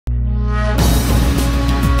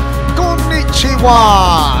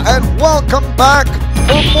Konnichiwa, and welcome back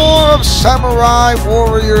for more of Samurai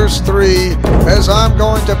Warriors 3, as I'm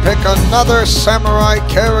going to pick another samurai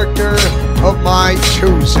character of my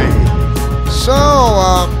choosing. So,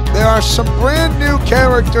 there are some brand new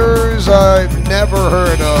characters I've never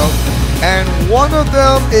heard of, and one of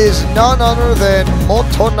them is none other than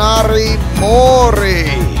Motonari Mori.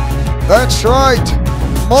 That's right,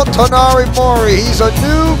 Motonari Mori. He's a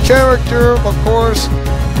new character, of course.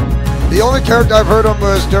 The only character I've heard of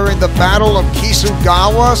was during the Battle of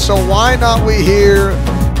Kisugawa, so why not we hear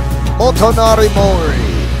Motonari Mori,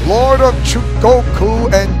 Lord of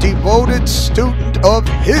Chugoku and devoted student of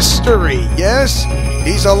history. Yes,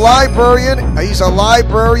 he's a librarian,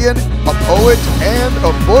 a poet, and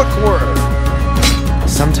a bookworm.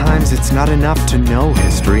 Sometimes it's not enough to know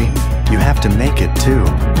history, you have to make it too.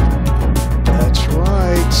 That's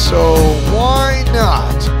right, so why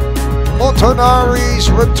not?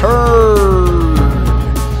 Motonari's return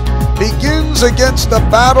begins against the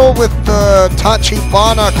battle with the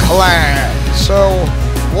Tachibana clan. So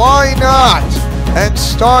why not? And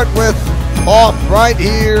start with off right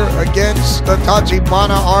here against the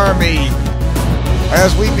Tachibana army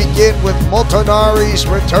as we begin with Motonari's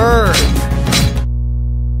return.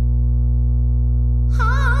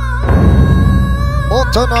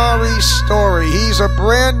 Motonari's story. He's a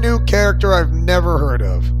brand new character I've never heard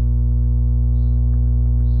of.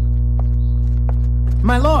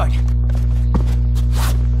 My lord!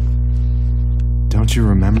 Don't you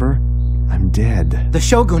remember? I'm dead. The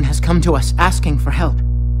Shogun has come to us asking for help.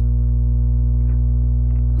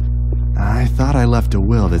 I thought I left a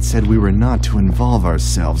will that said we were not to involve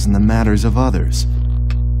ourselves in the matters of others.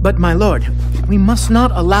 But my lord, we must not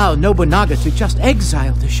allow Nobunaga to just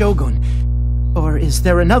exile the Shogun. Or is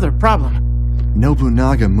there another problem?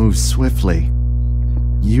 Nobunaga moves swiftly.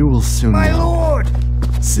 You will soon know. My lord!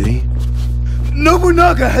 See?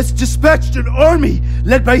 Nobunaga has dispatched an army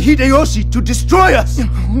led by Hideyoshi to destroy us!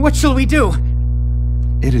 What shall we do?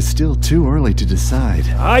 It is still too early to decide.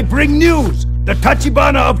 I bring news! The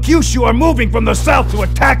Tachibana of Kyushu are moving from the south to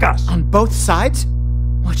attack us! On both sides?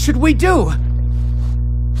 What should we do?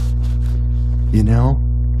 You know,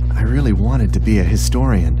 I really wanted to be a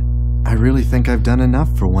historian. I really think I've done enough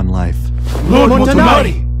for one life. Lord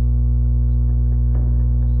Motonari!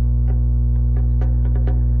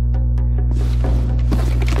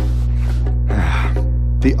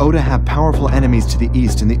 The Oda have powerful enemies to the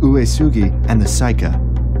east in the Uesugi and the Saika.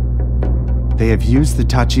 They have used the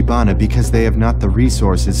Tachibana because they have not the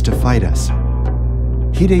resources to fight us.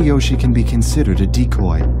 Hideyoshi can be considered a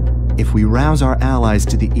decoy. If we rouse our allies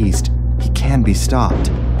to the east, he can be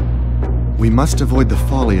stopped. We must avoid the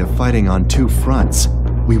folly of fighting on two fronts.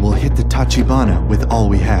 We will hit the Tachibana with all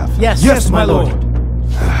we have. Yes, my lord.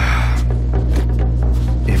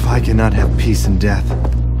 If I cannot have peace and death,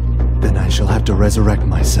 then I shall have to resurrect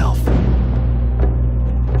myself.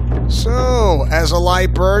 So, as a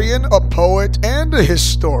librarian, a poet, and a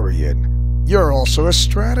historian, you're also a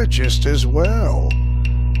strategist as well.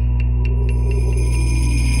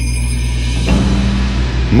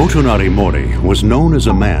 Motonari Mori was known as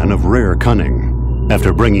a man of rare cunning.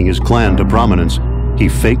 After bringing his clan to prominence, he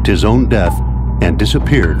faked his own death and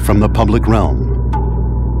disappeared from the public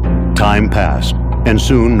realm. Time passed, and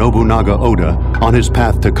soon Nobunaga Oda, on his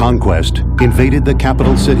path to conquest, invaded the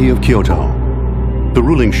capital city of Kyoto. The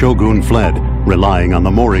ruling shogun fled, relying on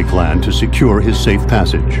the Mori clan to secure his safe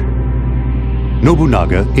passage.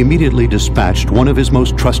 Nobunaga immediately dispatched one of his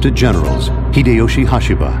most trusted generals, Hideyoshi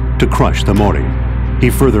Hashiba, to crush the Mori.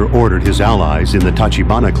 He further ordered his allies in the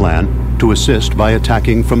Tachibana clan to assist by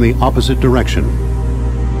attacking from the opposite direction.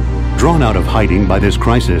 Drawn out of hiding by this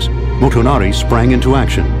crisis, Motonari sprang into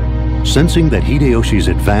action. Sensing that Hideyoshi's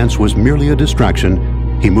advance was merely a distraction,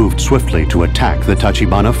 he moved swiftly to attack the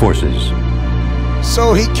Tachibana forces.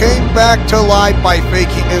 So he came back to life by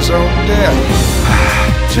faking his own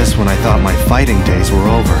death. Just when I thought my fighting days were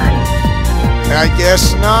over. I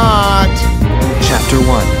guess not. Chapter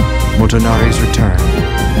 1, Motonari's Return.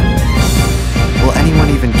 Will anyone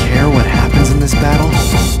even care what happens in this battle?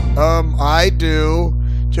 I do.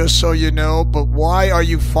 Just so you know, but why are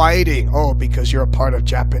you fighting? Oh, because you're a part of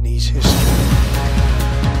Japanese history.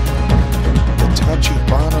 The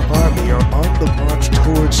Tachibana army are on the march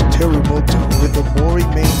towards Terumoto with the Mori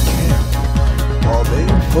main camp. While they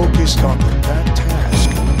are focused on that task,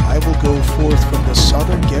 I will go forth from the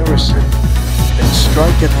southern garrison and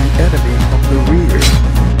strike at the enemy from the rear.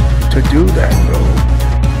 To do that, though,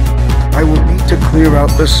 I will need to clear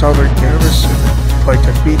out the southern garrison by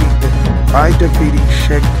defeating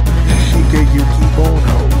Shigeyuki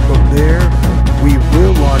Bono. From there, we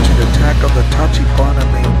will launch an attack on the Tachibana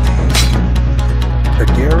main camp.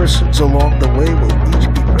 garrisons along the way will each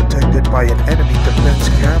be protected by an enemy defense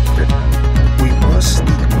captain. We must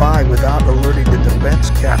sneak by without alerting the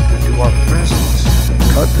defense captain to our presence,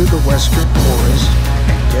 cut through the western forest,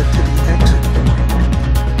 and get to the exit point.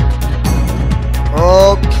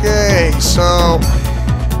 Okay, so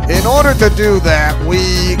in order to do that,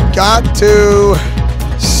 we got to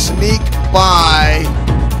sneak by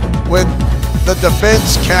with the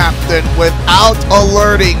defense captain without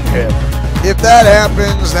alerting him. If that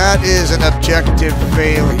happens, that is an objective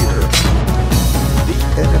failure. The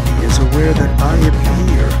enemy is aware that I am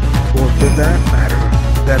here, or for that matter,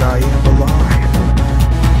 that I am alive.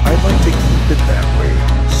 I'd like to keep it that way,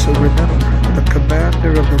 so remember, the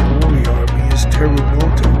commander of the Mori army is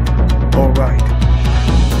Terumoto. Alright,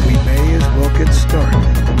 we may as well get started.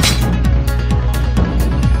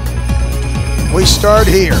 We start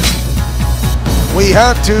here. We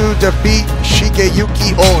have to defeat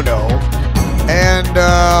Shigeyuki Ono, and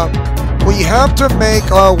we have to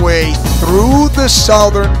make our way through the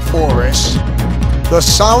southern forest, the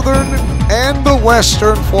southern and the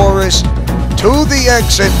western forest, to the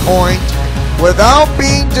exit point without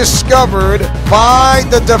being discovered by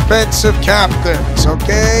the defensive captains,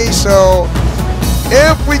 okay? So,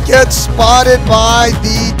 if we get spotted by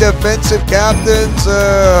the defensive captains,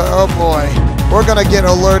 oh boy. We're gonna get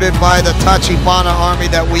alerted by the Tachibana army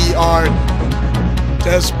that we are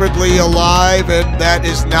desperately alive, and that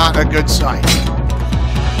is not a good sign.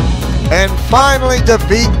 And finally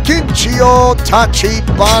defeat Kinchio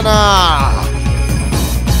Tachibana.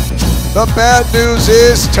 The bad news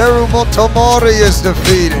is Terumoto Mori is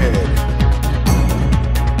defeated.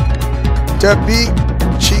 Defeat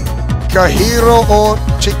Chikachiro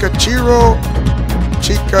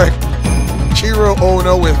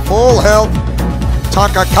Ono with full health.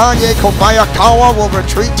 Takakage Kobayakawa will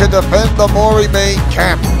retreat to defend the Mori main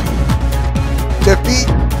camp. Defeat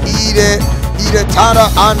Hidetada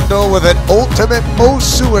Ando with an ultimate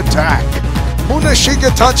Mosu attack. Munashiga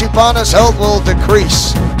Tachibana's health will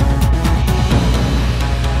decrease.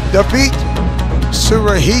 Defeat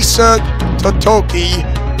Surahisa Totoki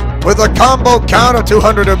with a combo count of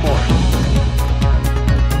 200 or more.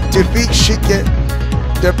 Defeat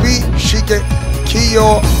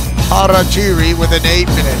Shigekiyo Harajiri within 8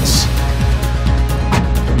 minutes.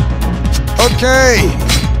 Okay,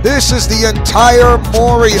 this is the entire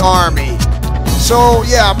Mori army. So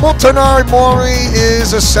yeah, Motonari Mori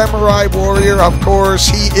is a samurai warrior, of course.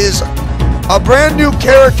 He is a brand new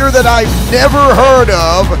character that I've never heard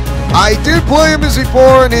of. I did play him as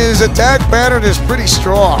before, and his attack pattern is pretty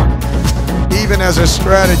strong, even as a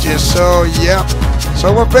strategist, so yeah.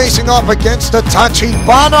 So we're facing off against the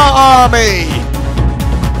Tachibana army.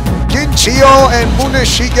 Kinchio and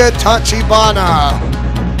Munashiga Tachibana.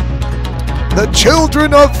 The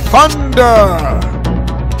Children of Thunder.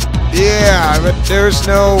 Yeah, but there's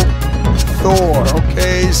no Thor,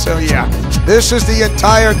 okay? So yeah, this is the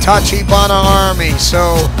entire Tachibana army,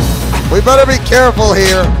 so we better be careful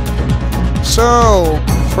here. So,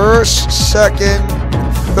 first, second,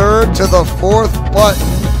 third to the fourth button,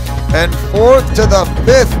 and fourth to the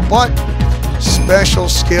fifth button. Special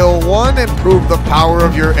skill 1, improve the power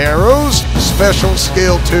of your arrows. Special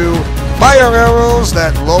skill 2, fire arrows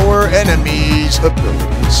that lower enemies'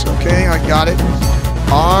 abilities. Okay, I got it.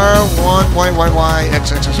 R1, Y,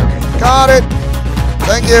 X, okay. Got it.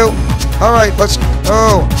 Thank you. All right, let's,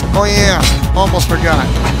 oh yeah, almost forgot.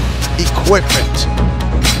 Equipment.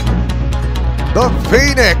 The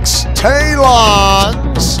Phoenix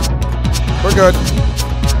Talons. We're good.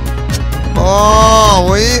 Oh,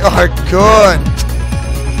 we are good.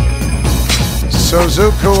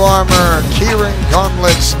 Suzuku armor, Keyring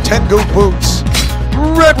gauntlets, Tengu boots,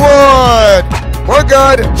 Redwood. We're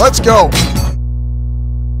good. Let's go.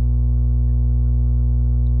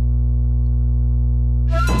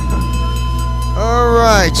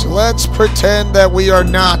 Alright, let's pretend that we are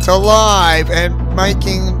not alive and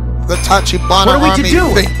making the Tachibana What are we army to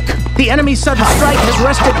do? think. The enemy's sudden strike has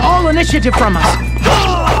wrested all initiative from us.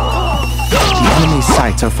 The enemy's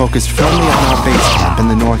sights are focused firmly on our base camp in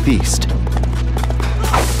the northeast.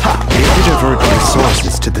 If we divert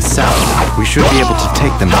resources to the south, we should be able to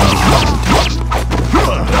take them from behind.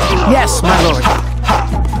 Yes, my lord.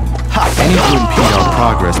 Any who impede our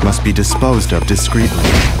progress must be disposed of discreetly.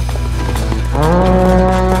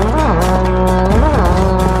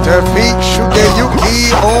 Defeat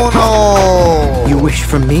Shigeyuki Ono! You wish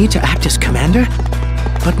for me to act as commander?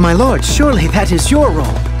 But my lord, surely that is your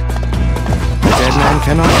role. The dead man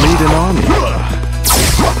cannot lead an army.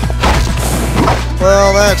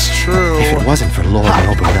 Well, that's true. If it wasn't for Lord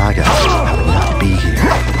Nobunaga, I would not be here.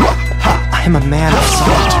 I am a man of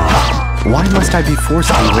solitude. Why must I be forced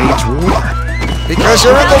to wage war? Because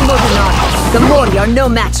you're in the... Motonari, the Mori are no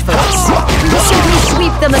match for us. We will simply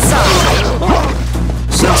sweep them aside.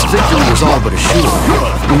 Since victory is all but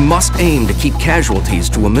assured, we must aim to keep casualties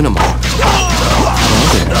to a minimum.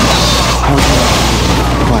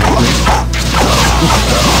 Quietly.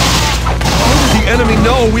 How did the enemy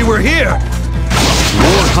know we were here?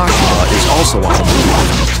 Lord Hashira is also on the move.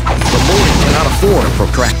 The Mori cannot afford a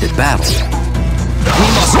protracted battle. We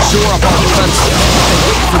must shore up our defenses and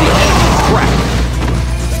wait for the enemy to crack.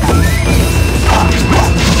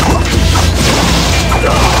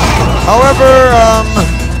 However,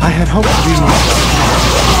 I had hoped to be more,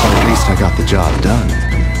 but at least I got the job done.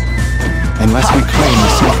 Unless we claim the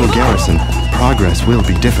central garrison, progress will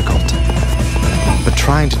be difficult. But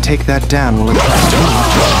trying to take that down will attract too much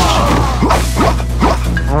attention.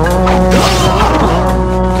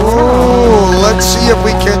 ooh, let's see if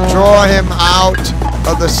we can draw him out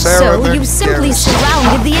of the So you simply garrison.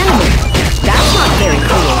 surrounded the enemy. That's not very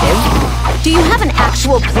creative. Do you have an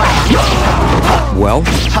actual plan? Well,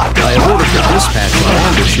 I have ordered the dispatch of an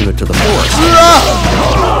ambush unit to the forest.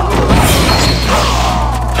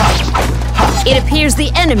 It appears the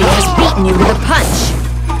enemy has beaten you with a punch.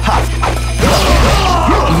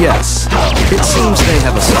 Yes, it seems they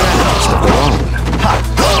have a strategist of their own.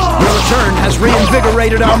 Your return has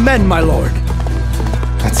reinvigorated our men, my lord.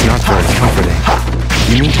 That's not very comforting.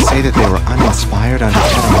 You mean to say that they were uninspired under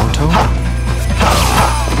Teramoto?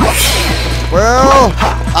 Well,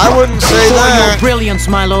 I wouldn't say For your that. brilliance,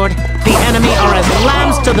 my lord, the enemy are as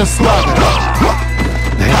lambs to the slaughter.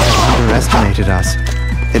 They have underestimated us.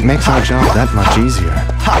 It makes our job that much easier.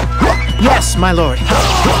 Yes, my lord.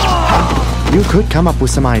 You could come up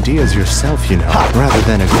with some ideas yourself, you know, rather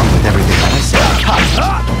than agree with everything I say.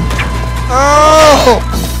 Oh!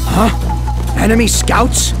 Enemy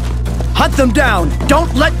scouts? Hunt them down!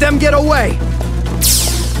 Don't let them get away!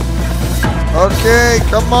 Okay,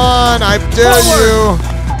 come on, I dare you.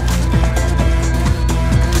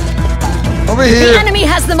 Over The here. enemy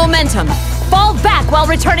has the momentum. Fall back while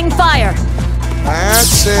returning fire.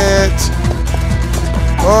 That's it.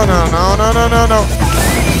 Oh, no.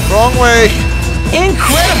 Wrong way.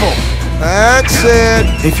 Incredible! That's it.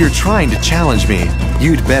 If you're trying to challenge me,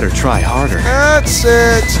 you'd better try harder. That's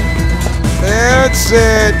it. That's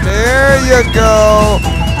it. There you go.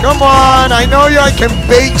 Come on. I know I can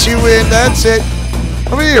bait you in. That's it.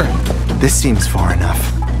 Over here. This seems far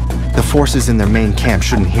enough. The forces in their main camp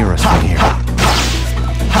shouldn't hear us from here.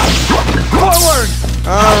 Forward!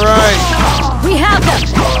 All right. We have them.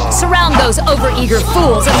 Surround those overeager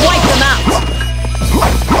fools and wipe them out.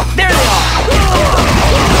 There they are.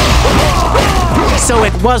 So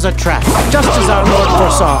it was a trap, just as our lord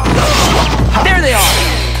foresaw. There they are.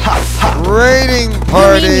 Raiding You mean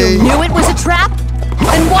party. you knew it was a trap?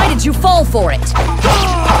 Then why did you fall for it?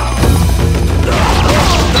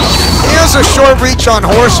 He has a short reach on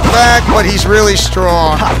horseback, but he's really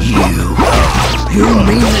strong. You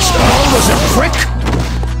mean this all was a trick?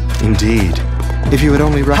 Indeed. If you had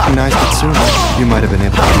only recognized it sooner, you might have been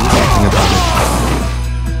able to do something about it.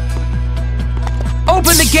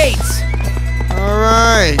 Open the gates! All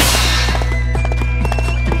right.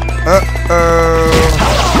 Uh-oh.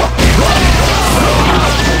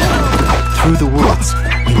 Through the woods,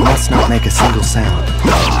 we must not make a single sound.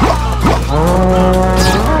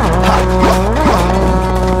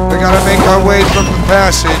 We gotta make our way from the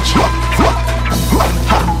passage.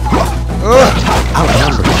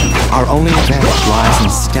 Outnumbered, our only advantage lies in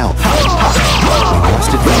stealth. We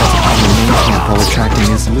must advance upon the main camp while attracting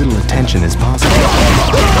as little attention as possible.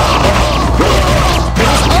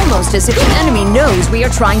 It's almost as if the enemy knows we are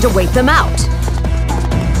trying to wait them out.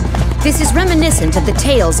 This is reminiscent of the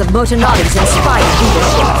tales of Motonari's inspired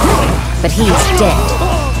leadership. But he is dead.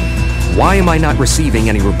 Why am I not receiving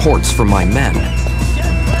any reports from my men?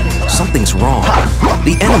 Something's wrong.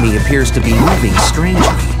 The enemy appears to be moving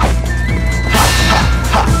strangely.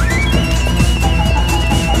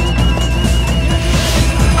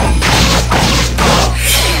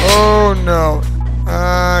 Oh no.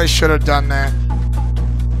 I should have done that.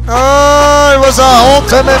 Oh, it was a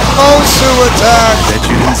ultimate Mosu attack. Bet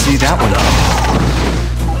you didn't see that one.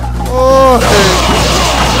 Oh,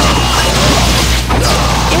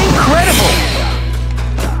 Incredible!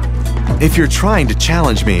 If you're trying to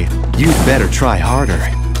challenge me, you'd better try harder.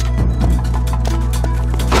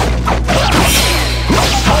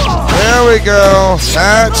 there we go.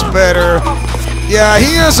 That's better. Yeah,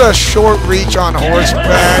 he has a short reach on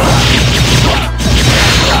horseback.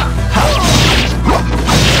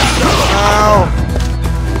 Ow.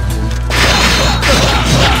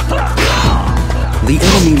 The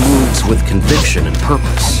enemy moves with conviction and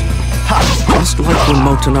purpose. Just like when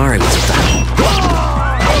Motonari was at the helm.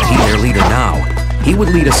 Were he their leader now, he would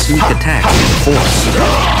lead a sneak attack in the force.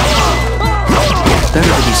 Better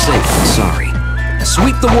to be safe than sorry.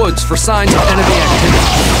 Sweep the woods for signs of enemy activity.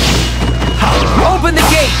 Open the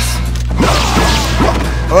gates!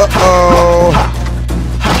 Uh-oh.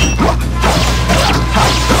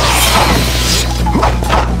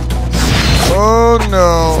 Oh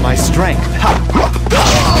no. My strength.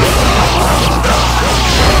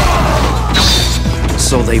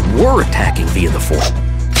 So they were attacking via the force.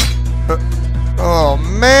 Oh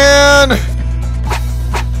man.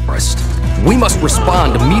 We must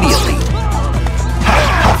respond immediately.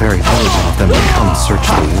 The very village of them will come search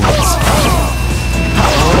the woods.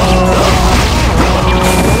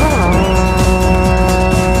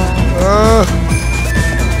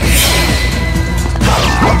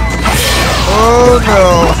 Oh no.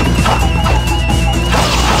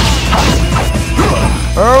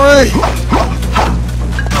 Hurry.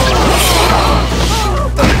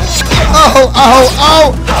 Oh, oh, oh,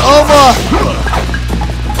 oh my.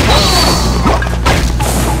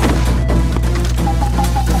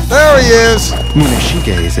 There he is!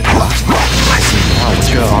 Muneshige is it not? I see now what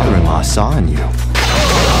your father-in-law saw in you.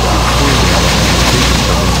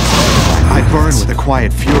 I burn with a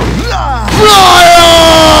quiet fury.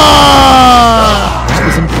 That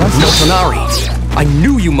was impressive. Motonari, I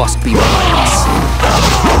knew you must be behind us.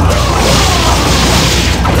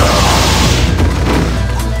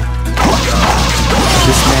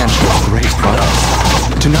 This man shows great promise.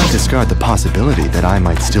 Do not discard the possibility that I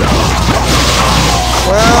might still be.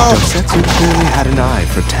 Well, Dosetsu clearly had an eye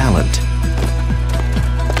for talent.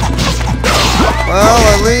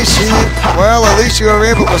 at least you were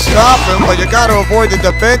able to stop him, but you gotta avoid the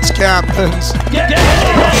defense captains.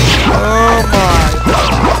 Oh my.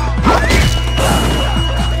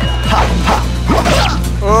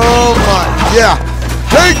 Oh my. Yeah.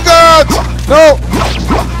 Take that! No!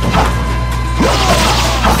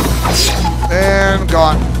 And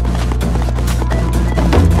gone.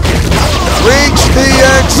 Reach the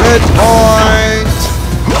exit point!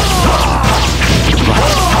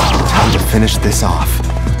 Time to finish this off.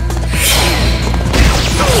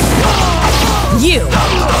 You!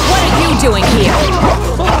 What are you doing here?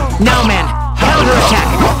 Now, men, counterattack.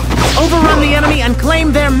 Overrun the enemy and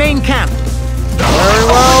claim their main camp. Very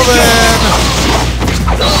well then.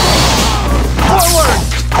 Forward!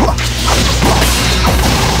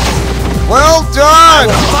 Well done!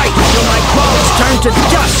 Fight until my clothes turn to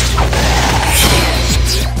dust.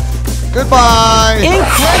 Goodbye!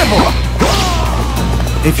 Incredible!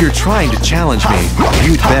 If you're trying to challenge me,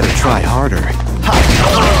 you'd better try harder.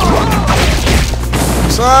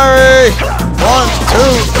 Sorry! 1, 2,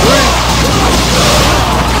 3.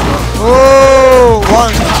 Oh!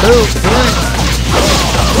 1, 2, 3.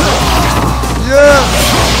 Yeah!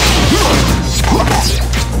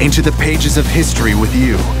 Into the pages of history with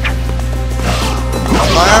you.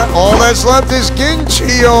 All that's left is Your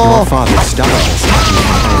Ginchio! father's stubbornness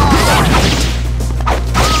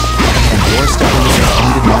and your stubbornness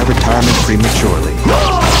ended my retirement prematurely.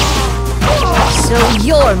 So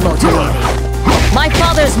you're Motonari. My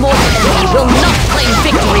father's mortal enemy will not claim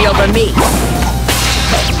victory over me.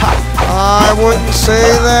 I wouldn't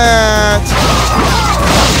say that.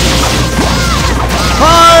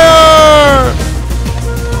 Fire!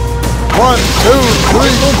 1, 2, 3.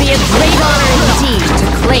 It will be a great honor indeed to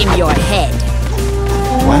claim your head.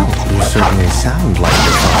 Well, you certainly sound like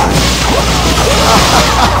your father.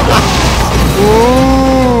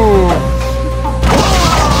 Ooh!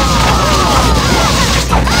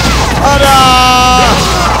 Ta-da!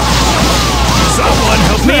 Someone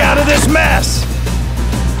help me out of this mess!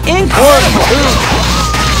 Incredible!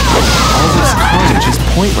 All this carnage is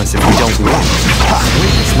pointless if we don't win.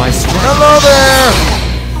 Witness my strength. Hello there!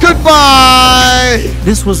 Goodbye!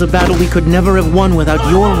 This was a battle we could never have won without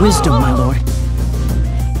your wisdom, my lord.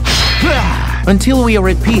 Until we are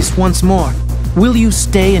at peace once more, will you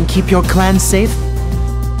stay and keep your clan safe?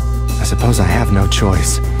 I suppose I have no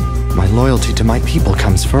choice. My loyalty to my people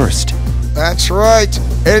comes first. That's right.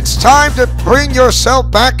 It's time to bring yourself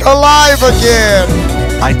back alive again!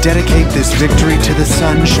 I dedicate this victory to the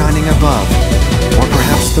sun shining above, or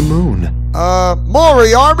perhaps the moon.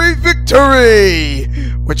 Mori Army victory!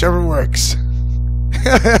 Whichever works.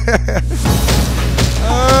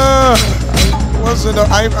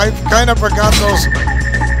 I kind of forgot those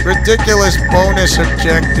ridiculous bonus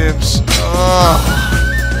objectives.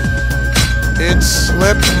 It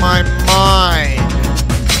slipped my mind.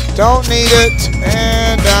 Don't need it,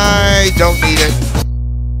 and I don't need it.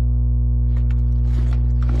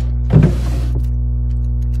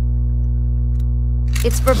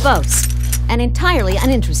 It's verbose and entirely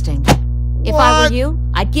uninteresting. If I were you,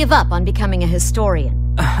 I'd give up on becoming a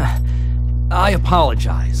historian. I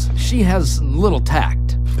apologize. She has little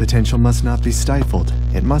tact. Potential must not be stifled.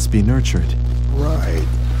 It must be nurtured. Right.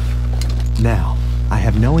 Now, I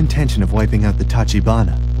have no intention of wiping out the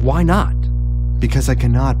Tachibana, Why not? because I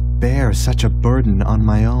cannot bear such a burden on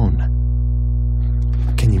my own.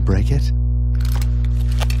 Can you break it?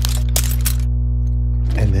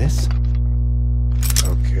 And this?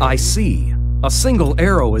 Okay. I see. A single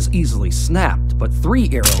arrow is easily snapped, but 3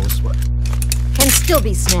 arrows... Can still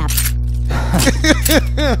be snapped.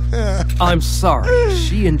 I'm sorry.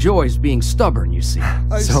 She enjoys being stubborn, you see.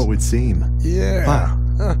 So it would seem. Yeah.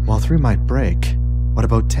 But, while 3 might break, what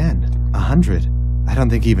about 10? 100? I don't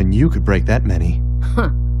think even you could break that many.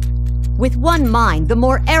 With one mind, the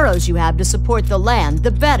more arrows you have to support the land,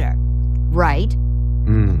 the better. Right?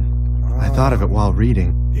 I thought of it while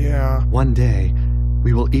reading. Yeah. One day,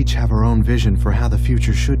 we will each have our own vision for how the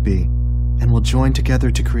future should be, and will join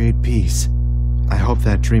together to create peace. I hope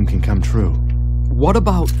that dream can come true. What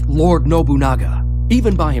about Lord Nobunaga?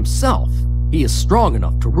 Even by himself, he is strong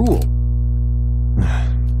enough to rule.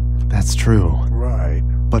 That's true. Right.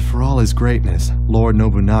 But for all his greatness, Lord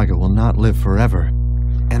Nobunaga will not live forever.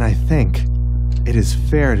 And I think it is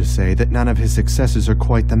fair to say that none of his successors are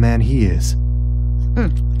quite the man he is.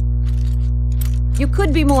 You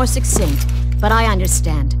could be more succinct, but I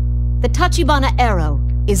understand. The Tachibana arrow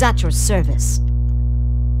is at your service.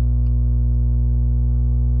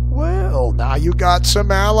 Well, now you got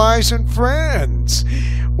some allies and friends.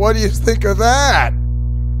 What do you think of that?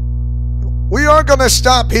 We are going to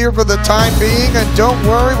stop here for the time being, and don't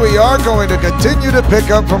worry, we are going to continue to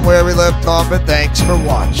pick up from where we left off, and thanks for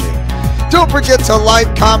watching. Don't forget to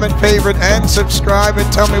like, comment, favorite, and subscribe,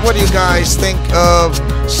 and tell me what do you guys think of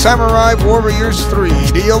Samurai Warriors 3.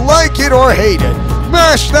 Do you like it or hate it?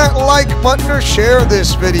 Mash that like button or share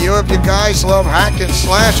this video if you guys love hack and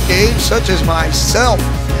slash games such as myself.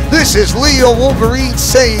 This is Leo Wolverine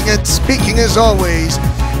saying and speaking as always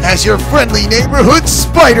as your friendly neighborhood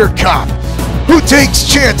spider cop who takes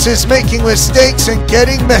chances making mistakes and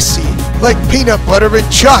getting messy like peanut butter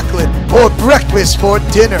and chocolate or breakfast for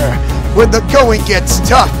dinner. When the going gets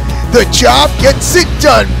tough, the job gets it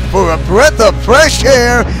done for a breath of fresh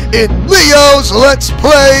air in Leo's Let's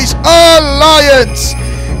Plays Alliance.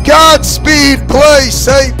 Godspeed, play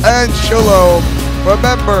safe, and shalom.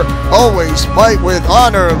 Remember, always fight with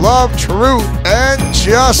honor, love, truth, and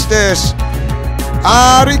justice.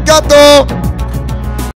 Arigato!